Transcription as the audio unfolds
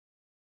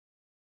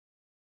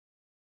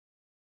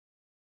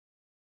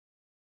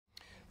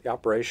The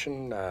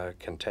operation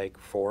can take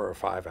 4 or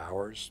 5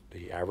 hours.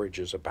 The average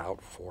is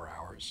about 4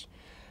 hours.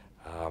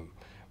 Um,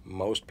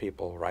 Most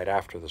people, right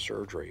after the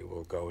surgery,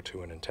 will go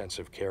to an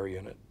intensive care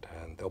unit,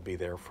 and they'll be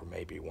there for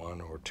maybe 1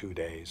 or 2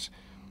 days.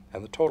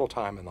 And the total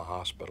time in the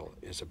hospital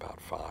is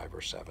about 5 or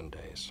 7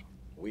 days.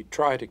 We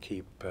try to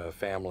keep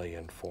family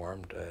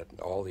informed at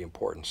all the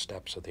important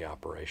steps of the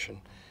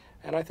operation,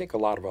 and I think a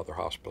lot of other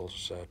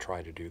hospitals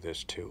try to do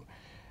this too.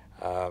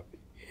 Uh,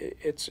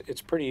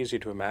 it's pretty easy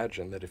to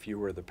imagine that if you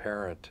were the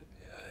parent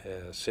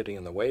sitting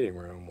in the waiting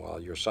room while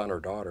your son or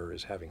daughter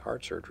is having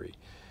heart surgery,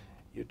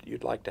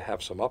 you'd like to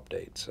have some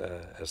updates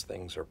as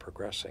things are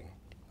progressing.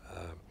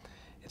 Uh,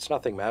 it's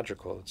nothing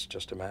magical, it's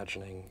just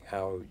imagining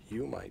how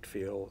you might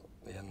feel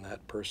in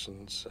that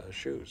person's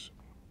shoes.